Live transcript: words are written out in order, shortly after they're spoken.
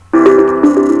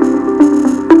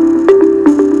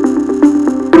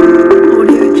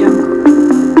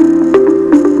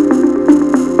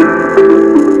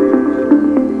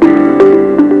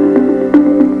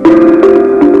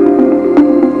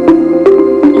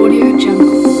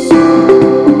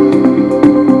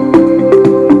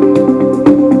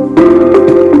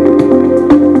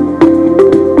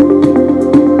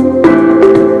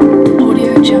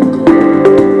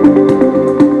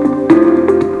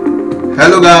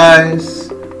guys,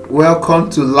 welcome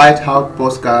to Lighthouse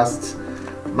Podcast.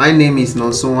 My name is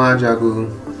Nonsowa Jago.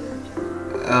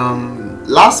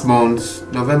 Last month,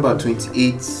 November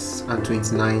 28th and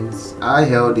 29th, I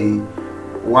held a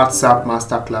WhatsApp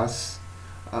masterclass.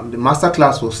 The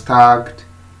masterclass was tagged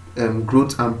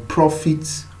Growth and Profit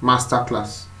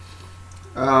Masterclass.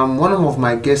 One of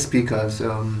my guest speakers,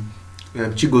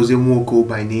 Chigozie Nkwo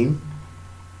by name,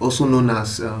 also known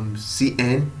as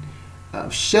CN,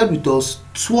 shared with us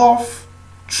 12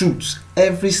 truths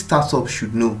every startup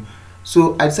should know.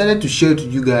 So I decided to share it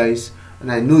with you guys,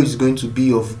 and I know it's going to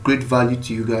be of great value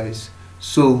to you guys.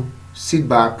 So sit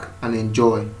back and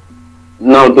enjoy.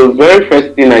 Now, the very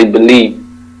first thing I believe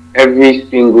every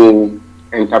single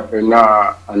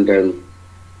entrepreneur and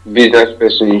business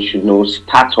person should know: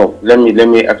 startup. Let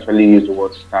me actually use the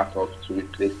word startup to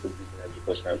replace the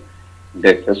business,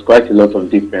 because there's quite a lot of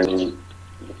difference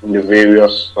in the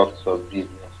various sorts of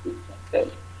businesses.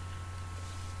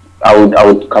 I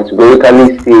would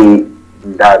categorically say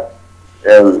that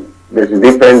there's a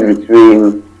difference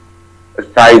between a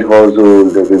side hustle,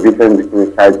 there's a difference between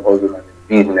a side hustle and a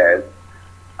business,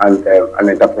 and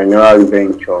an entrepreneurial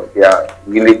venture. They are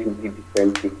relatively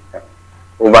different things.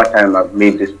 Over time, I've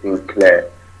made this thing clear.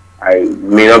 I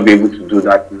may not be able to do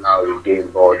that now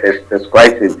again, but there's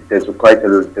quite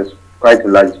a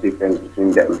large difference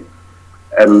between them.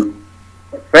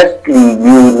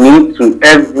 Firstly,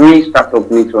 every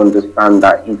startup needs to understand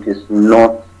that it is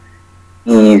not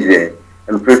easy,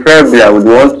 and preferably I would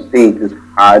want to say it is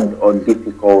hard or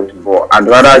difficult, but I'd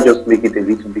rather just make it a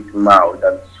little bit mild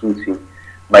and soothing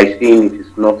by saying it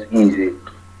is not easy.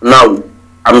 Now,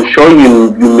 I'm sure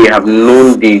you may have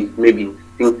known this maybe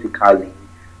instinctively,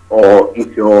 or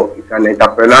if you're an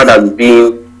entrepreneur that's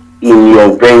been in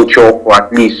your venture for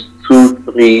at least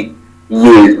 2-3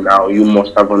 years now, you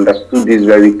must have understood this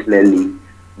very clearly.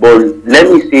 But let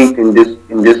me say it in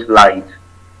this light.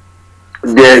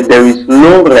 There is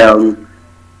no realm,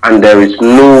 and there is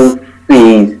no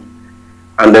phase,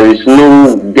 and there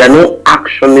are no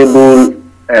actionable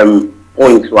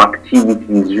points or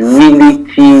activities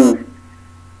relative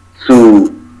to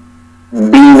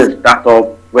being a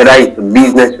startup, whether it's a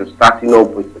business you're starting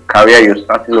up, or it's a career you're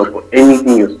starting up, or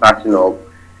anything you're starting up,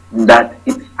 that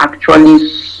it's actually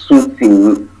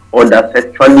suiting, or that's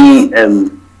actually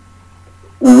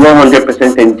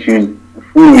 100%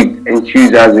 full with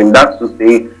enthusiasm. That's to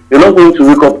say, you're not going to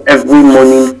wake up every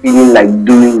morning feeling like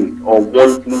doing it or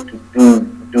wanting to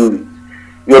do it.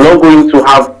 You're not going to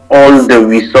have all the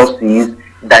resources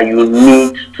that you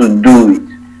need to do it.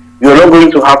 You're not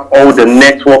going to have all the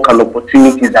network and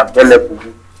opportunities available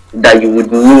that you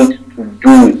would need to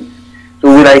do it. So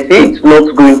when I say it's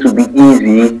not going to be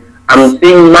easy, I'm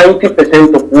saying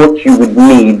 90% of what you would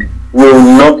need will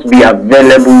not be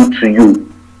available to you.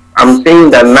 I'm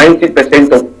saying that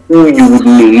 90% of who you would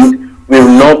need will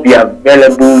not be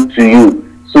available to you.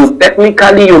 So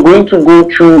technically, you're going to go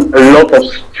through a lot of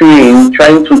strain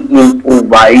trying to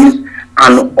improvise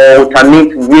and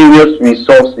alternate various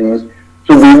resources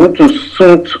to be able to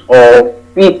suit or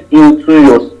fit into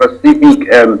your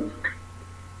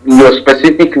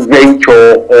specific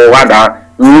venture, or rather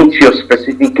meet your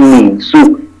specific needs.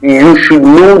 So you should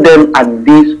know them at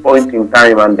this point in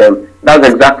time, and that's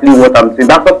exactly what I'm saying.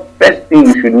 That's the first thing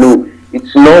you should know.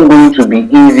 It's not going to be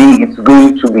easy. It's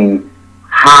going to be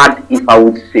hard, if I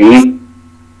would say.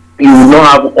 You will not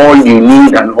have all you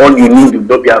need, and all you need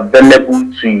will not be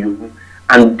available to you,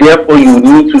 and therefore you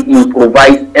need to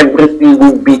improvise every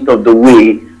single bit of the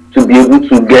way to be able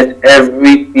to get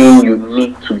everything you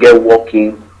need to get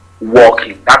working.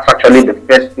 That's actually the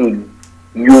first thing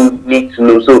you need to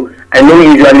know. So I know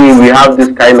usually we have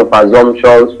this kind of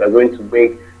assumptions. We're going to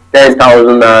make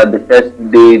 10,000 the first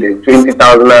day, then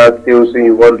 20,000 sales when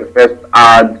you want the first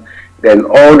ad, then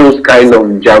all those kind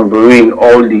of jamboree,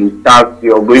 all the tasks.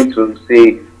 You're going to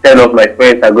say 10 of my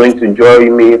friends are going to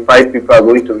join me, 5 people are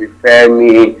going to refer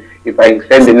me. If I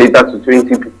send a letter to 20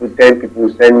 people, 10 people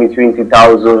will send me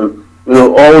 20,000.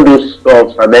 All those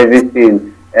stuffs and everything.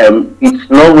 It's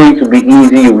not going to be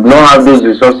easy. You will not have those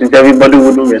resources. Everybody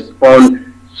wouldn't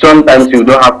respond. Sometimes you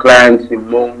don't have clients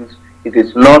in months. It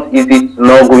is not easy. It's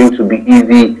not going to be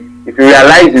easy. If you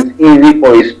realize it's easy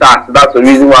for a start, that's the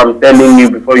reason why I'm telling you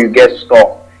before you get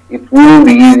stuck. It will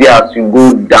be easy as you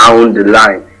go down the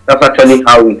line. That's actually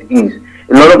how it is.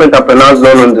 A lot of entrepreneurs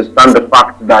don't understand the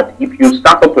fact that if you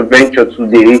start up a venture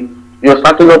today, you're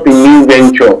starting up a new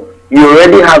venture. You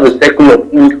already have a circle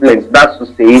of influence. That's to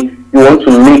say, you want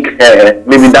to make hair,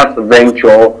 maybe that's a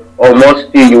venture, or more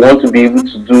still, you want to be able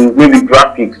to do maybe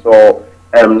graphics or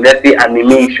let's say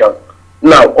animation.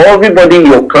 Now, everybody,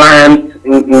 your clients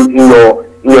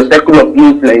in in your circle of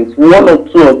influence, 1 or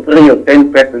 2 or 3 or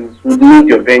 10 persons would need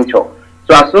your venture.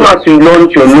 So as soon as you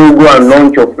launch your logo and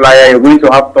launch your flyer, you're going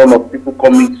to have ton of people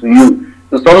coming to you.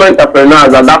 So some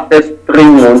entrepreneurs at that first 3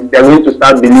 months, they're going to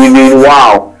start believing,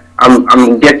 wow,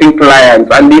 I'm getting clients,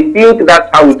 and they think that's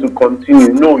how it will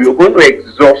continue. No, you're going to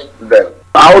exhaust them.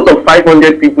 Out of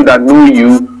 500 people that know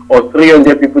you or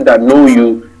 300 people that know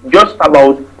you, just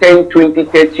about 10, 20,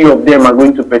 30 of them are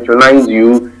going to patronize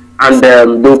you, and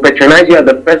they'll patronize you at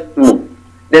the first month.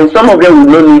 Then some of them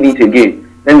will not need it again.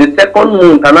 Then the second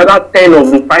month, another 10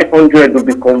 of the 500 will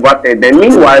be converted. Then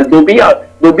meanwhile, there'll be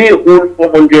a whole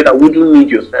 400 that wouldn't need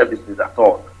your services at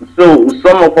all. So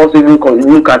some of us even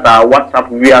look at our WhatsApp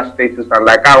via status and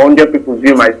like 100 people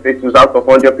view my status, out of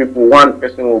 100 people, 1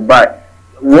 person will buy.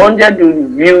 100 will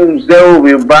view, 0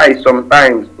 will buy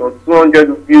sometimes, or 200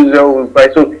 will view, 0 will buy.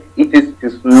 So it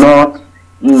is not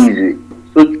easy.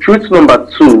 So truth number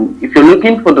 2, if you're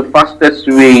looking for the fastest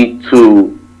way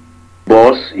to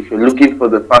boss, if you're looking for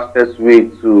the fastest way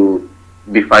to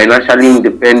be financially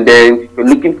independent, if you're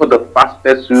looking for the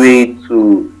fastest way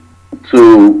to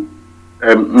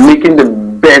making the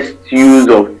best use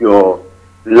of your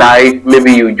life,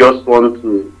 maybe you just want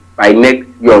to, by next,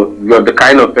 you're the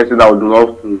kind of person that would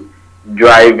love to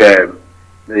drive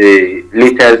the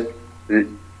latest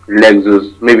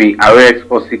Lexus, maybe RX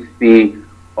 460,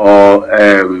 or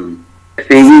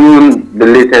say even the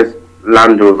latest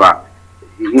Land Rover.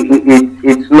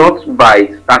 It's not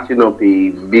by starting up a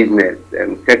business,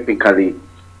 technically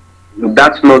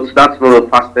that's not the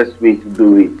fastest way to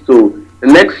do it. So the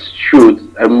next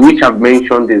truth, which I've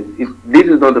mentioned, is this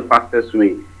is not the fastest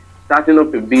way. Starting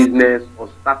up a business or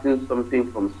starting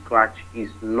something from scratch is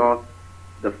not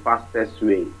the fastest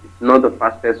way. It's not the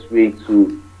fastest way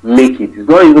to make it. It's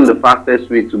not even the fastest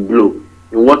way to blow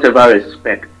in whatever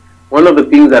respect. One of the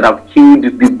things that have killed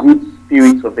the good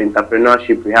spirits of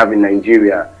entrepreneurship we have in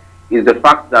Nigeria is the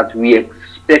fact that we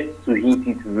expect to hit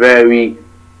it very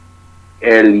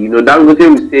early. You know, Dangote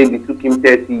will say it took him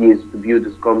 30 years to build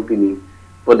this company.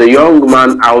 For the young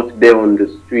man out there on the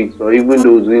streets, or even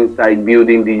those inside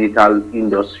building digital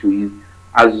industries,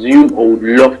 assume or would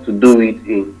love to do it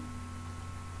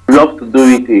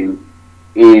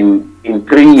in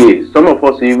 3 years. Some of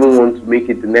us even want to make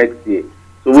it the next year.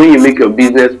 So when you make your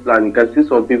business plan, you can see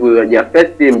some people that their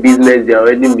first year in business, they are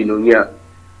already millionaire.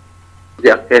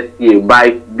 Their first year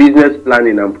by business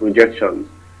planning and projections.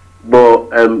 But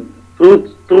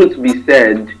truth be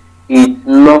said, it's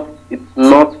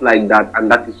not like that, and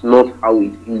that is not how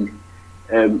it is.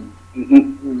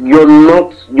 You're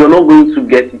not going to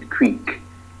get it quick.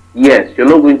 Yes, you're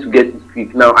not going to get it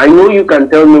quick. Now I know you can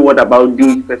tell me, what about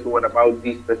this person, what about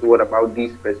this person, what about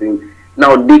this person.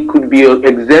 Now they could be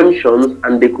exemptions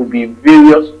and they could be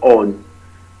various odds,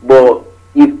 but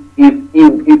if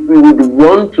we would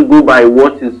want to go by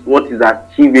what is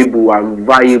achievable and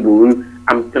viable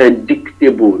and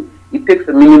predictable, it takes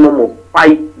a minimum of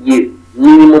 5 years.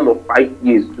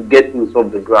 To get things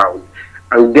off the ground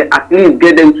and at least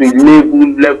get them to a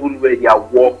level where they are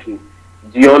working.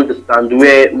 Do you understand?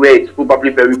 Where it's probably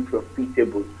very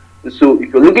profitable. So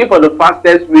if you're looking for the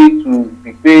fastest way to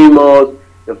be famous,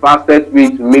 the fastest way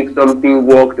to make something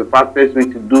work, the fastest way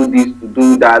to do this, to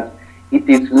do that, it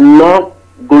is not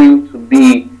going to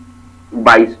be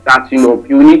by starting up.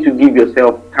 You need to give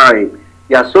yourself time.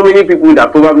 There are so many people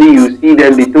that probably you see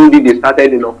them, they told you they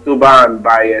started in October and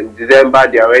by December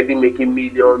they're already making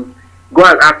millions. Go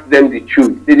and ask them the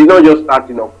truth. They did not just start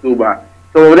in October.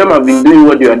 Some of them have been doing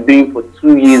what they are doing for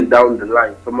 2 years down the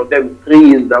line. Some of them 3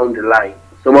 years down the line.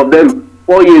 Some of them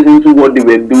 4 years into what they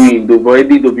were doing.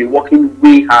 They've been working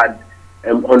way hard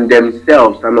on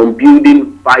themselves and on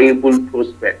building viable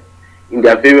prospects in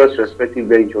their various respective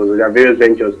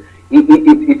ventures,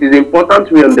 It is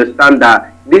important we understand that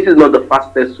this is not the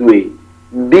fastest way.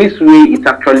 This way is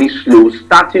actually slow.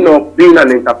 Starting up, being an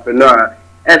entrepreneur,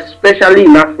 especially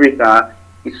in Africa,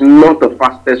 is not the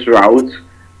fastest route.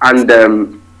 And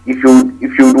if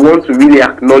you want to really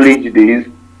acknowledge this,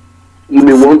 you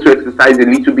may want to exercise a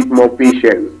little bit more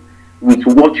patience with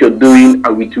what you're doing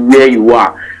and with where you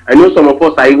are. I know some of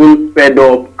us are even fed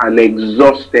up and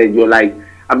exhausted. You're like,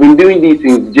 I've been doing this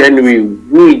since January.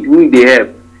 Who they help?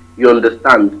 You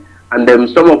understand? And then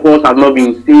some of us have not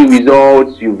been seeing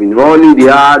results. You've been running the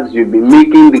ads, you've been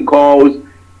making the calls,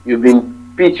 you've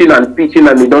been pitching, and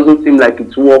it doesn't seem like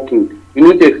it's working.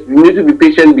 You need to be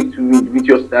patient with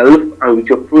yourself and with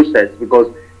your process, because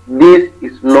this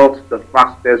is not the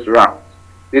fastest route.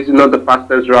 This is not the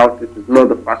fastest route. This is not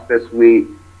the fastest way.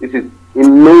 This is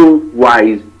in no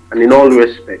wise and in all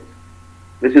respects.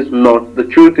 This is not the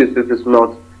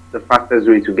fastest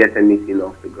way to get anything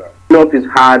off the ground. Starting up is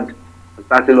hard.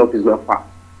 starting up is not fast.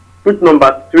 Truth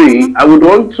number 3, I would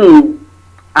want to.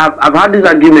 I've had this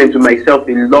argument to myself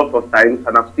a lot of times,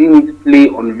 and I've seen it play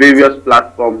on various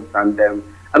platforms, and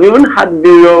I've even had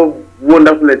various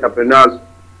wonderful entrepreneurs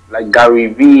like Gary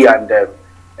V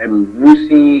and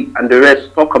Lucy and the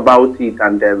rest talk about it,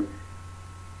 and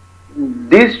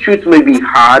this truth may be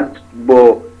hard,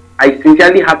 but I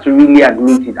sincerely have to really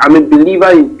admit it. I'm a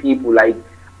believer in people. Like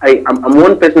I'm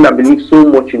one person that believes so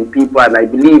much in people, and I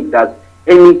believe that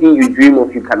anything you dream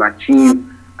of, you can achieve.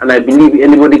 And I believe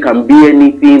anybody can be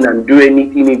anything and do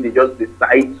anything if they just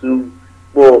decide to.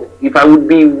 But if I would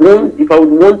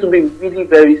want to be really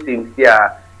very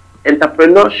sincere,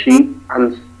 entrepreneurship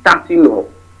and starting up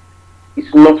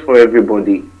is not for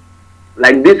everybody.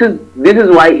 Like this is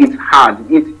why it's hard.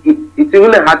 It's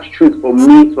even a hard truth for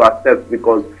me to accept,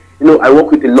 because I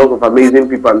work with a lot of amazing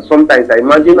people, and sometimes I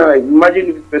imagine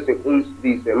if this person owns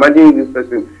this, imagine if this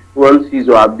person runs his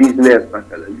or her business.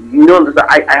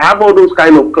 I have all those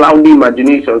kind of cloudy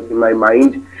imaginations in my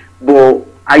mind, but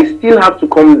I still have to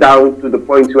come down to the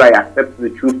point where I accept the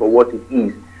truth for what it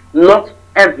is. Not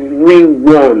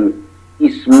everyone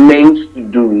is meant to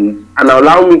do it, and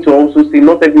allow me to also say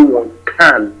not everyone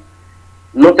can.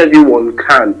 Not everyone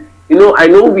can. I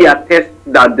know we attest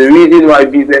that the reason why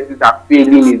businesses are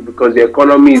failing is because the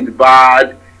economy is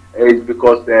bad, it's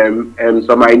because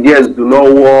some ideas do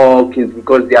not work, it's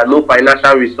because there are no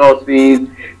financial resources,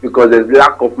 because there's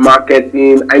lack of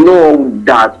marketing. I know all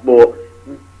that, but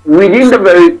within the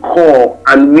very core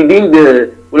and within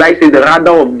the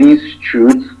radar of these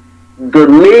truths, the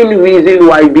main reason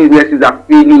why businesses are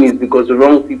failing is because the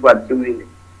wrong people are doing it.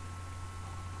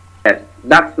 Yes,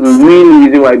 that's the main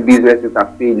reason why businesses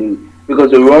are failing,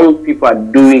 because the wrong people are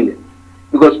doing it.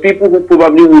 Because people who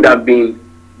probably would have been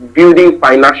building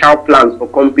financial plans for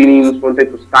companies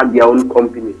wanted to start their own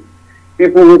companies.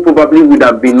 People who probably would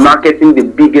have been marketing the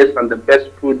biggest and the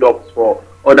best products for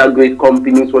other great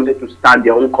companies wanted to start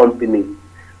their own companies.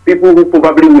 People who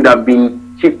probably would have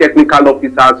been chief technical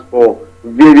officers for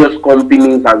various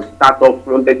companies and startups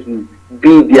wanted to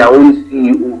be their own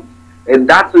CEOs. And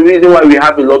that's the reason why we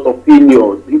have a lot of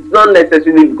failures. It's not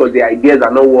necessarily because the ideas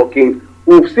are not working.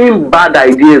 We've seen bad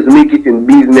ideas make it in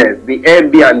business. The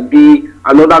Airbnb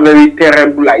and other very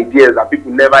terrible ideas that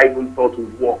people never even thought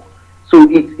would work. So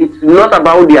it's not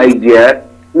about the idea.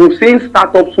 We've seen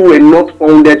startups who were not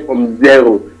founded from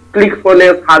zero.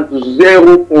 ClickFunnels had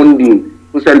zero funding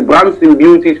to sell brands and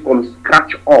beauty from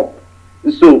scratch up.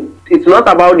 So it's not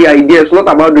about the idea, it's not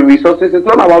about the resources, it's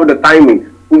not about the timing.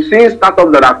 We've seen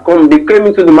startups that have come, they came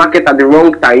into the market at the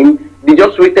wrong time. They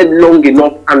just waited long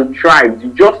enough and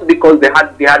thrived just because they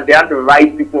had the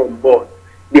right people on board.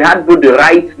 They had both the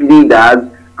right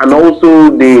leaders and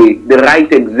also the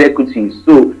right executives.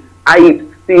 So I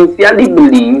sincerely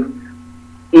believe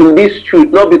in this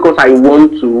truth, not because I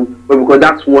want to, but because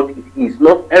that's what it is.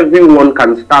 Not everyone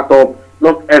can start up,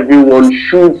 not everyone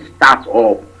should start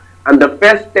up. And the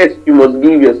first test you must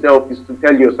give yourself is to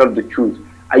tell yourself the truth.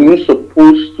 Are you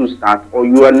supposed to start or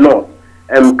you are not?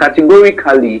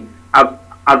 Categorically,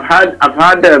 I've had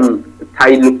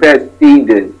Ty Lopez say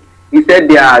this. He said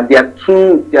there are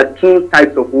two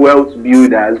types of wealth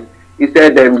builders. He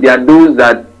said there are those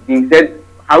that, he said,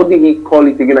 how did he call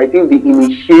it again? I think the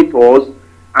initiators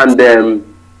and the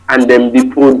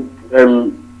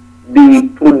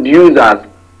producers.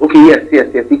 Okay,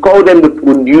 yes. He called them the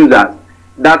producers.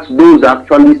 That's those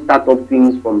actually start up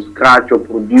things from scratch or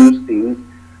produce things.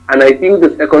 And I think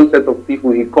the second set of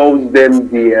people, he calls them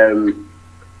the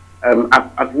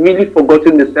I've really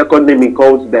forgotten the second name he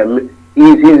calls them.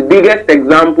 His biggest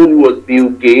example was Bill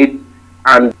Gates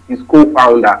and his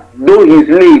co-founder. Though he's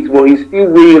late, but he's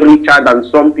still way richer than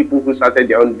some people who started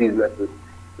their own businesses,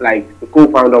 like the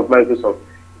co-founder of Microsoft.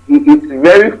 It's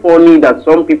very funny that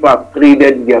some people have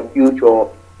traded their future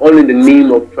all in the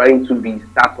name of trying to be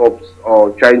startups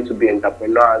or trying to be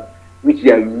entrepreneurs, which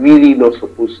they are really not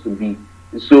supposed to be.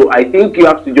 So I think you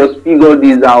have to just figure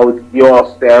this out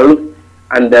yourself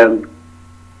and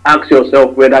ask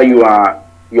yourself whether you are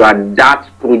that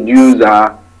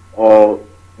producer or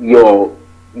you're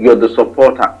the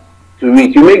supporter to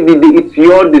it. You make it's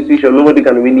your decision. Nobody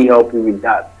can really help you with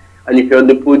that. And if you're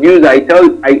the producer, I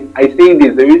say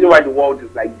this, the reason why the world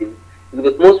is like this is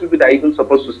because most people that are even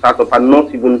supposed to start up are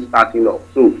not even starting up.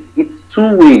 So it's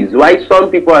two ways. Why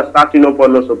some people are starting up or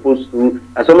not supposed to,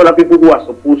 and some other people who are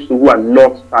supposed to who are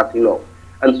not starting up.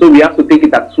 And so we have to take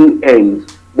it at two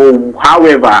ends. But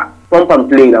however, pump and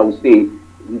plain, I would say,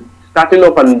 starting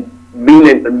up and being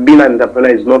an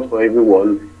entrepreneur is not for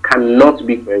everyone, cannot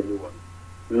be for everyone.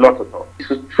 Not at all.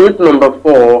 So truth number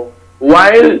 4,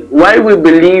 while we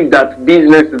believe that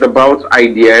business is about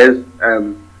ideas,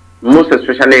 most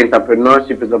especially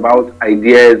entrepreneurship is about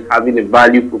ideas, having a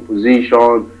value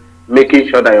proposition, making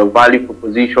sure that your value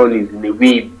proposition is in a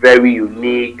way very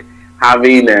unique,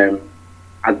 having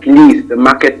at least the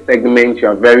market segment you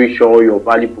are very sure your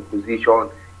value proposition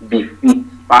befits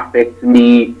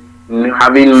perfectly,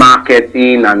 having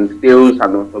marketing and sales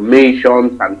and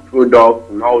automations and products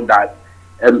and all that.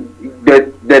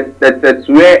 That's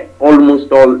where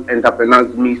almost all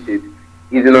entrepreneurs miss it,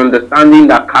 is in understanding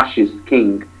that cash is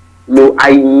king. This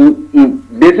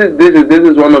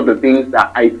is one of the things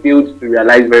that I failed to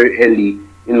realize very early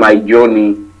in my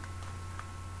journey.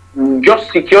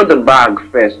 Just secure the bag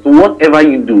first. So whatever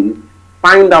you do,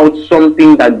 find out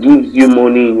something that gives you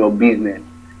money in your business.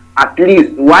 At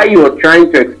least while you're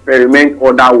trying to experiment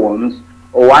other ones,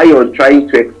 or while you're trying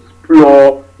to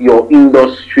explore your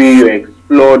industry, you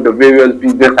explore the various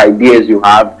business ideas you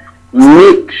have,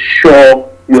 make sure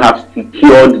you have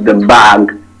secured the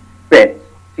bag first.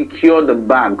 Secure the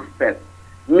bag first.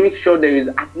 Make sure there is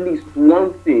at least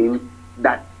one thing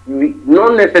that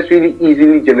not necessarily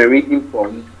easily generating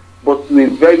funds, but to a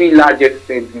very large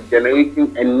extent is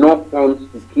generating enough funds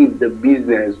to keep the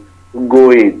business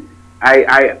going.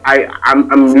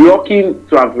 I'm lucky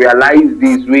to have realized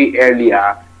this way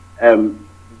earlier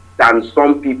than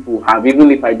some people have, even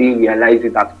if I didn't realize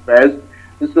it at first.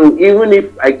 So even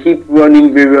if I keep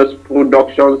running various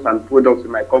productions and products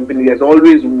in my company, there's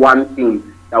always one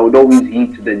thing that would always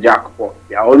hit the jackpot.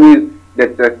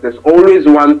 There's always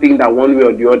one thing that one way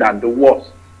or the other, the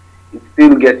worst, is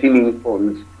still getting in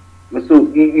funds. So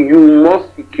you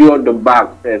must secure the bag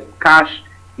first. Cash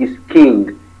is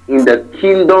king. In the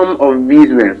kingdom of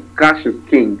business, cash is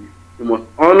king. You must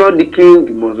honor the king,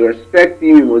 you must respect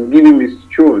him, you must give him his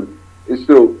throne.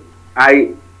 So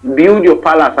I build your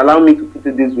palace, allow me to put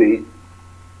it this way,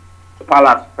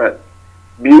 palace first.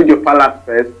 Build your palace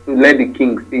first to let the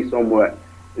king stay somewhere.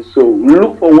 So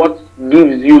look for what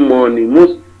gives you money.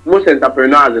 Most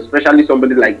entrepreneurs, especially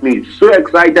somebody like me, so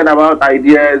excited about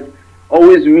ideas,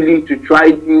 always willing to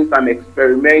try things and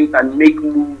experiment and make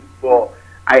moves. But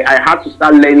I had to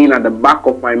start learning at the back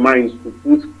of my mind to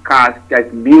put cash,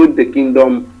 like build the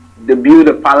kingdom, build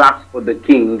a palace for the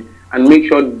king, and make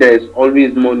sure there's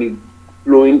always money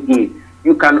flowing in.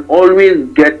 You can always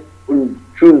get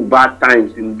through bad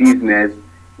times in business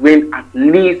when at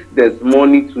least there's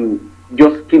money to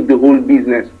just keep the whole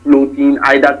business floating,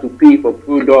 either to pay for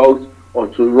products or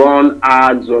to run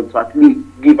ads or to at least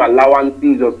give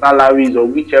allowances or salaries or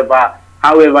whichever,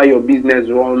 however your business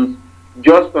runs.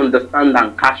 Just understand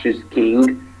that cash is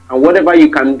king, and whatever you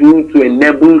can do to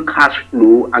enable cash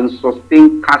flow and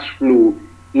sustain cash flow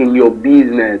in your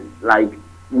business, like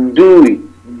do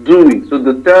it. So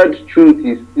the third truth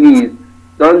is, please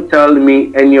don't tell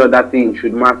me any other thing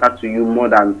should matter to you more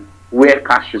than where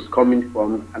cash is coming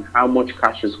from and how much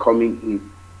cash is coming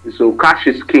in. So cash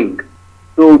is king.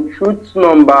 So truth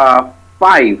number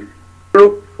 5,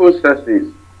 follow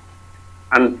processes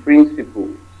and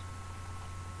principles.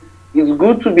 It's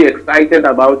good to be excited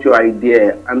about your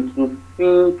idea and to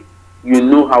think you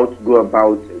know how to go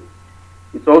about it.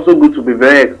 It's also good to be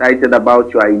very excited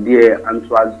about your idea and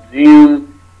to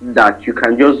assume that you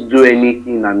can just do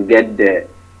anything and get there.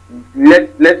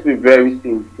 Let's be very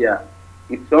sincere.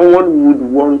 If someone would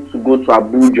want to go to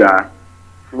Abuja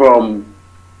from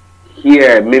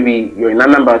here, maybe you're in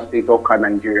Anambra State, Awka,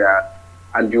 Nigeria,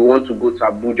 and you want to go to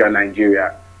Abuja,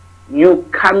 Nigeria, you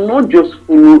cannot just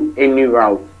follow any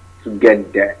route to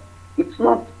get there. It's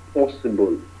not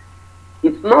possible.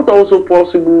 It's not also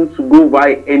possible to go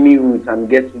by any route and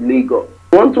get to Lagos.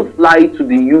 If you want to fly to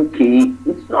the UK,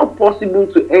 it's not possible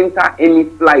to enter any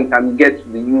flight and get to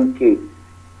the UK.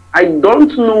 I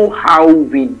don't know how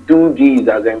we do this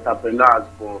as entrepreneurs,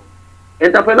 but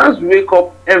entrepreneurs wake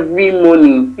up every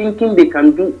morning thinking they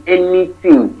can do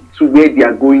anything to where they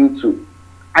are going to.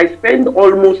 I spend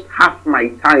almost half my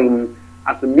time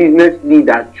as a business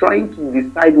leader trying to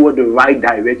decide what the right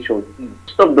direction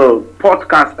is. Most of the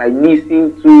podcasts I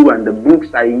listen to and the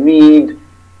books I read,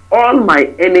 all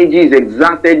my energy is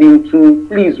exerted into,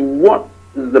 please, what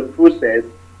is the process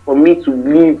for me to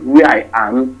leave where I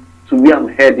am to where I'm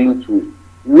heading to?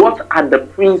 What are the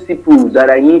principles that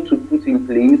I need to put in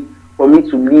place for me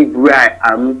to leave where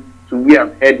I am to where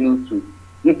I'm heading to?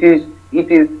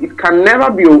 It can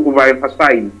never be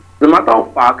overemphasized. As a matter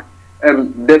of fact,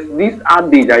 there's this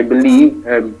adage, I believe,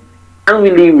 I can't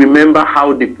really remember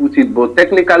how they put it, but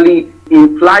technically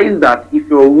implies that if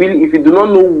you do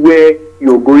not know where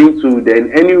you're going to,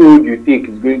 then any road you take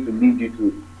is going to lead you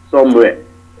to somewhere.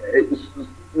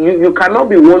 You cannot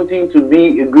be wanting to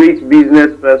be a great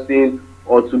business person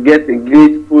or to get a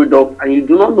great product and you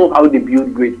do not know how they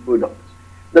build great products.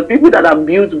 The people that have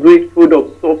built great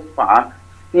products so far,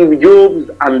 Steve Jobs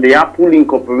and the Apple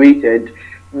Incorporated,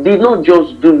 did not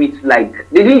just do it like,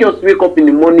 they didn't just wake up in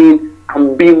the morning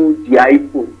and build the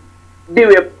iPhone. They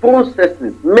were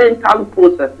processes, mental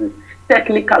processes,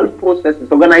 technical processes,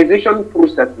 organization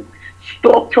processes,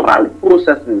 structural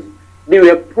processes. They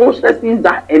were processes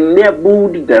that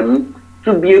enabled them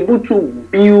to be able to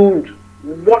build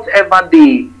whatever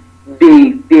they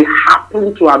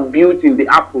happen to have built in the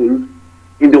Apple,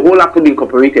 in the whole Apple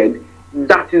Incorporated,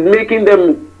 that is making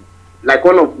them like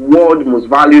one of the world's most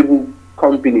valuable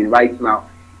companies right now.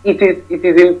 It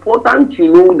is important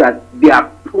to know that there are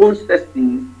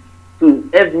processes to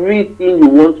everything you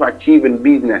want to achieve in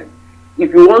business.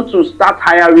 If you want to start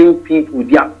hiring people,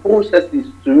 there are processes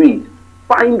to it.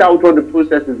 Find out what the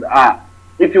processes are.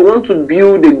 If you want to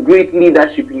build a great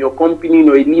leadership in your company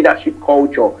or a leadership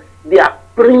culture, there are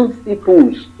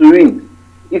principles to it.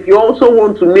 If you also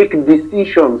want to make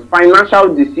decisions,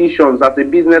 financial decisions as a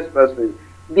business person,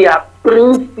 there are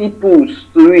principles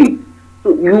to it.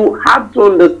 So you have to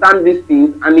understand these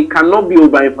things, and it cannot be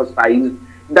overemphasized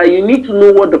that you need to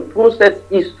know what the process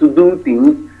is to do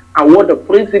things and what the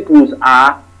principles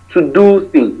are to do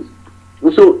things.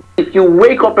 So if you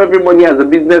wake up every morning as a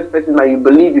business person and you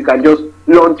believe you can just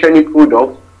launch any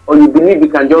product, or you believe you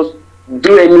can just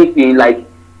do anything, like,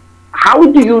 how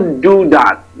do you do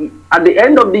that? At the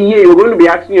end of the year, you're going to be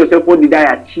asking yourself, what did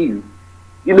I achieve?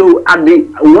 You know,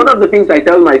 one of the things I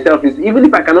tell myself is, even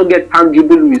if I cannot get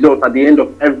tangible results at the end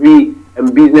of every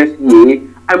business year,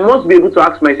 I must be able to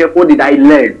ask myself, what did I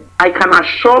learn? I can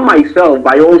assure myself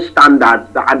by all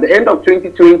standards that at the end of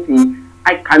 2020,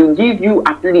 I can give you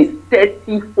at least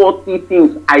 30, 40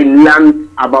 things I learned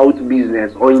about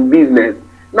business or in business.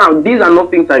 Now, these are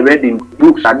not things I read in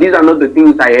books. These are not the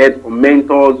things I heard from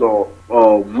mentors or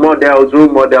models, role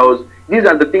models. These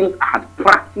are the things I had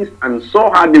practiced and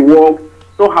saw how they work,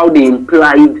 saw how they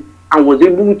implied, and was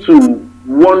able to,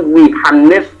 one way,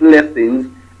 harness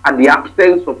lessons at the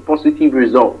absence of positive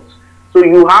results. So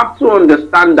you have to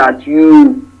understand that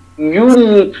you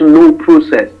need to know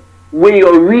process. When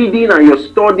you're reading and you're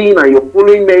studying and you're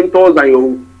following mentors and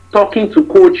you're talking to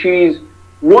coaches,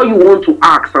 what you want to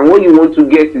ask and what you want to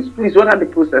get is, please, what are the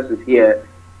processes here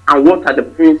and what are the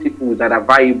principles that are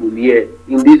viable here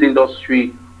in this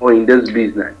industry or in this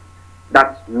business?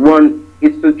 That's one.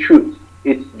 It's the truth.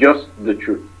 It's just the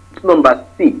truth. Number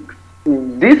 6.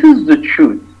 This is the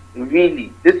truth.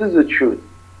 Really, this is the truth.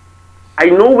 I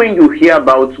know when you hear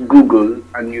about Google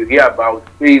and you hear about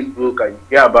Facebook and you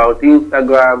hear about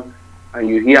Instagram and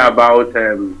you hear about,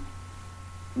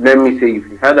 let me say, if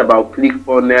you heard about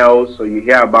ClickFunnels or you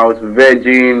hear about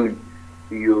Virgin,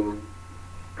 you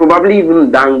probably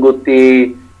even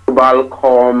Dangote,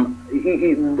 Globalcom,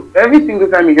 every single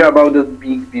time you hear about those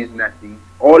big businesses,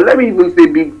 or let me even say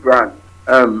big brands,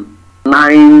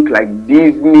 Nike, like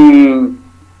Disney,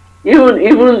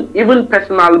 even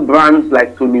personal brands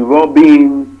like Tony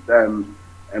Robbins,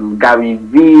 Gary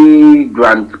Vee,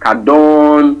 Grant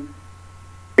Cardone,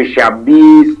 Fisher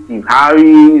B, Steve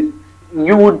Harris.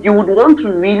 You would want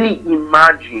to really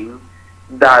imagine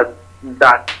that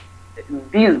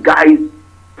these guys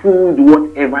pulled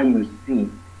whatever you see.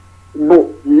 But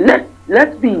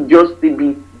let's be just a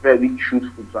bit very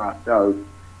truthful to ourselves.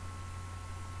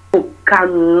 You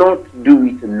cannot do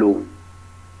it alone.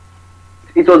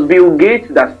 It was Bill Gates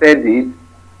that said it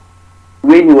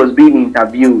when he was being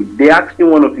interviewed. They asked him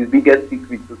one of his biggest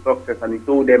secrets to success, and he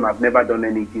told them, I've never done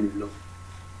anything alone.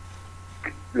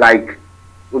 Like,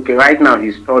 okay, right now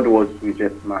his third was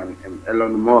richest man,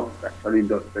 Elon Musk actually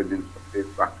does trading success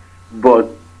back. But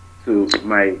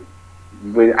I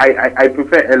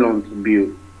prefer Elon to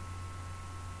Bill.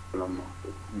 Elon Musk.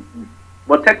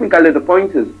 But technically the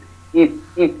point is,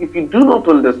 if you do not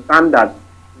understand that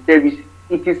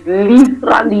it is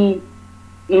literally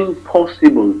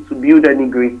impossible to build any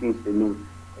great things alone.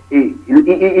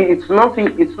 It's not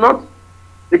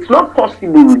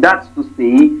possible. That's to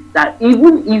say that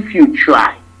even if you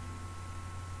try,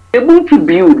 able to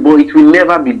build, but it will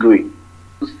never be great.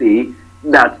 To say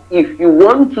that if you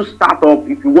want to start up,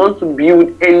 if you want to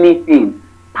build anything,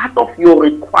 part of your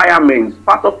requirements,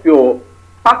 part of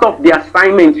the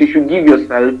assignments you should give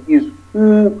yourself is,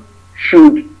 who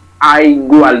should I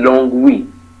go along with?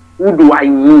 Who do I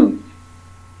need?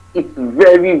 It's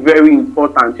very, very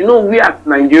important. You know, we as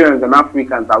Nigerians and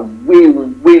Africans are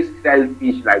way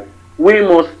selfish, like way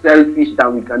more selfish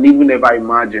than we can even ever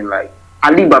imagine. Like,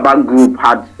 Alibaba Group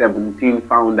had 17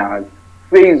 founders.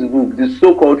 Facebook, the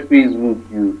so-called Facebook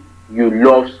you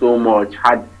love so much,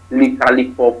 had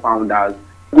literally 4 founders.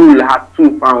 Google had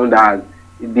 2 founders.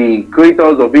 The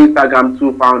creators of Instagram,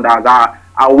 2 founders.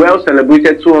 our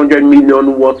well-celebrated 200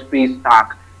 million watt space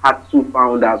stack had 2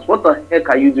 founders. What the heck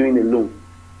are you doing alone?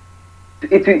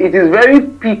 It is very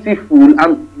pitiful.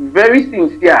 I'm very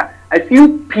sincere. I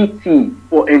feel pity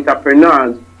for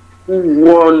entrepreneurs who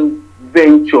run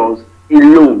ventures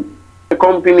alone. A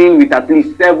company with at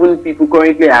least 7 people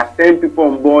currently has 10 people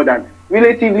on board, and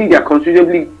relatively they are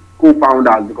considerably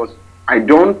co-founders because I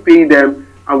don't pay them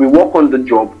and we work on the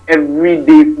job every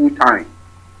day full time.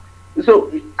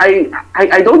 So I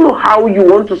don't know how you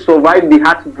want to survive the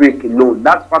heartbreak alone.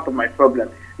 That's part of my problem.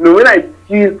 You know, when I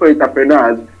feel for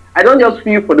entrepreneurs, I don't just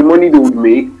feel for the money they would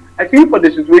make. I feel for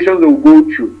the situations they will go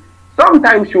through.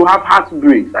 Sometimes you have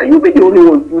heartbreaks and you'll be the only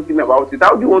one thinking about it.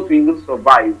 How do you want to even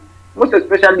survive? Most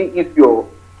especially if you're,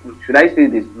 should I say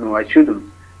this? No, I shouldn't.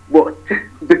 But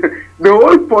the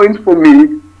whole point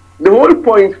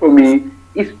for me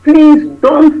is, please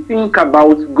don't think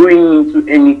about going into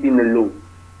anything alone.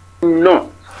 Not.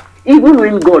 Even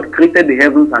when God created the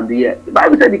heavens and the earth, the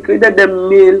Bible said he created them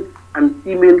male and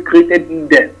female, created he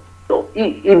them. So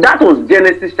if that was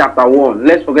Genesis chapter 1,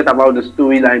 let's forget about the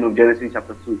storyline of Genesis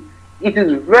chapter 2. It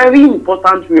is very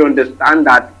important we understand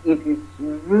that it is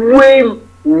way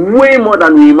more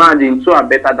than we imagine. Two are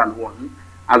better than one.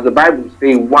 As the Bible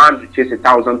says, 1 to chase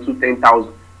 1,000, 2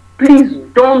 10,000. Please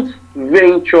don't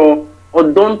venture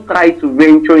or don't try to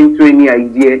venture into any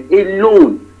idea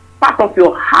alone. Part of the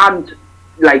hard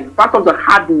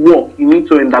work you need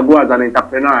to undergo as an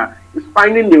entrepreneur is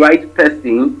finding the right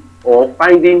person or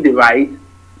finding the right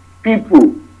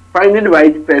people. Finding the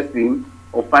right person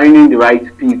or finding the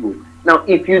right people. Now,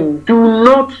 if you do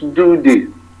not do this,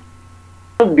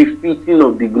 not befitting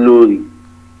of the glory.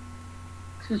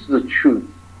 This is the truth.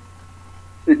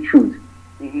 The truth.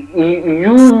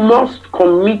 You must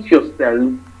commit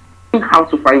yourself in how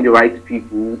to find the right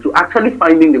people, to actually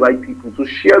finding the right people, to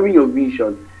sharing your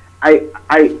vision.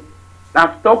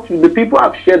 I've talked to the people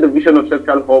I've shared the vision of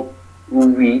Sceptralhub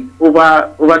with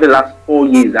over the last 4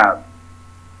 years.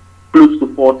 Close to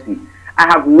 40. I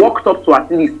have walked up to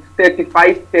at least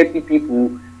 30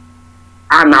 people,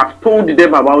 and I've told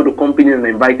them about the company and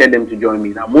invited them to join me.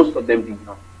 Now, most of them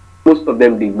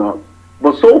did not.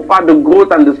 But so far, the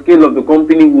growth and the scale of the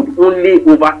company would only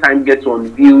over time get to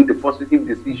unveil the positive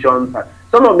decisions.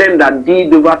 Some of them that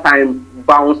did over time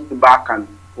bounced back and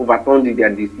overturned their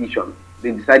decisions.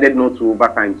 They decided not to over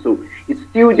time. So it's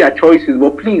still their choices.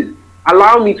 But please,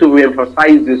 allow me to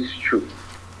re-emphasize this truth.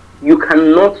 You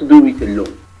cannot do it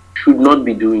alone. Should not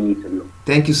be doing it alone.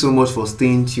 Thank you so much for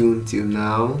staying tuned till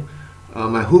now.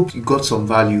 I hope you got some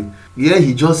value. Yeah,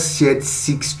 he just shared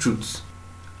 6 truths.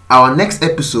 Our next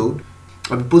episode,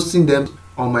 I'll be posting them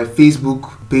on my Facebook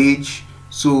page.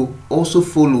 So also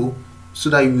follow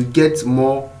so that you will get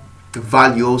more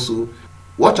value also.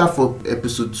 Watch out for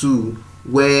episode 2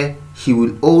 where he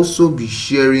will also be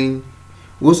sharing,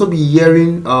 we'll also be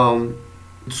hearing the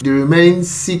remaining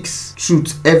 6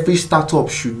 truths every startup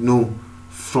should know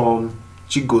from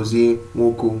Chigozie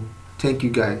Nkwo. Thank you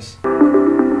guys.